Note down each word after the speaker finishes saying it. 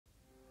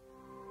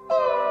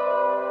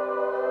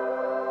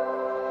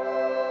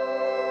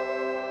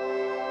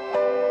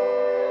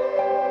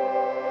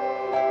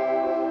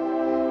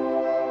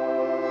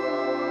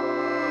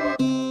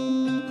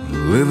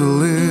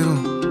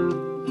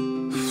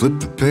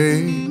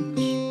page,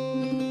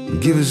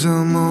 give it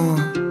some more,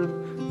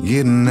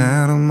 getting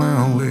out of my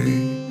way.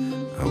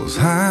 I was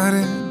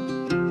hiding,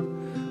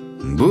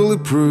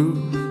 bulletproof,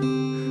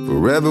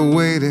 forever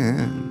waiting.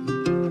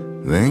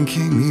 Then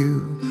came you.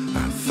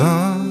 I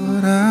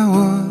thought I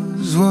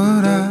was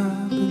what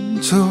I've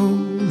been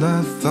told.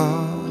 I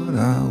thought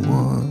I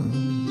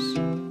was.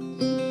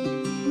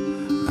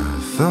 I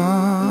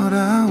thought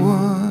I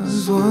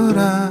was what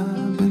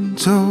I've been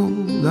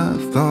told. I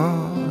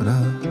thought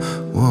I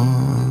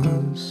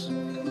was.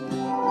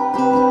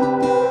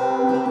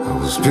 I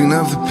was picking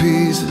up the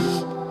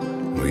pieces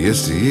of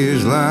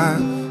yesteryear's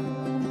life,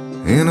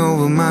 in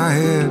over my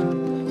head,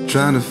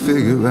 trying to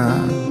figure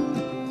out.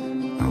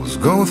 I was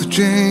going through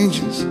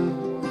changes,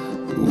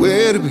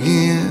 where to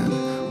begin,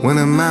 when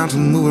a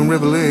mountain-moving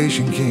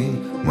revelation came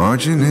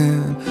marching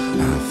in.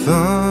 I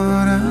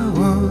thought I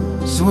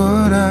was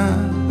what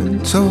I've been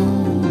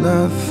told.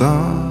 I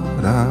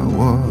thought I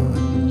was.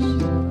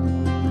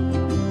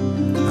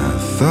 I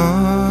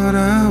thought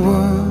I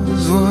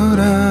was what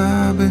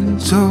I've been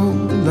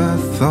told. I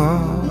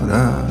thought I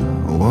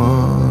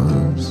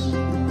was.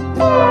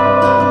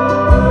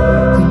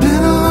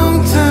 Been a long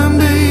time,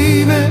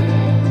 baby.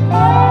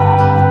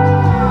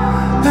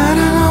 Had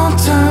an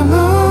all-time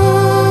low.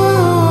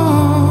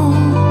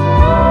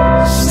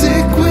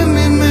 Stick with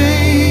me,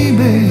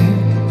 maybe.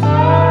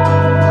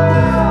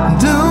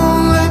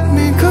 Don't let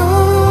me go.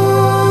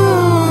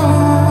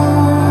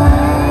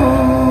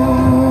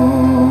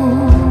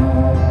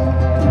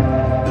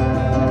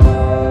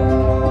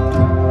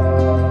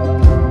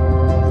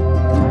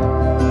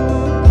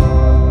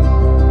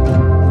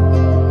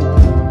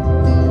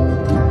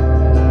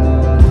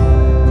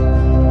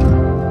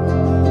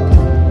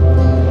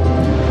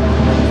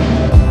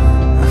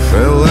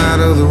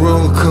 The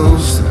roller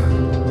coaster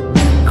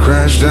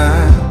crashed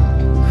out,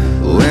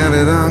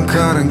 landed on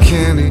cotton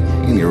candy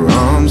in your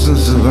arms and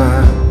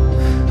survived.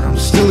 I'm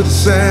still a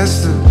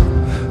disaster,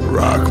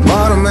 rock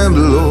bottom and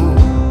below.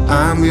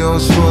 I'm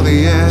yours for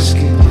the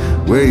asking,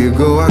 where you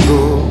go I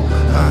go.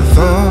 I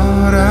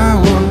thought I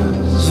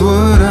was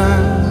what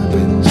I've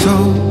been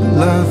told.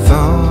 I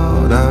thought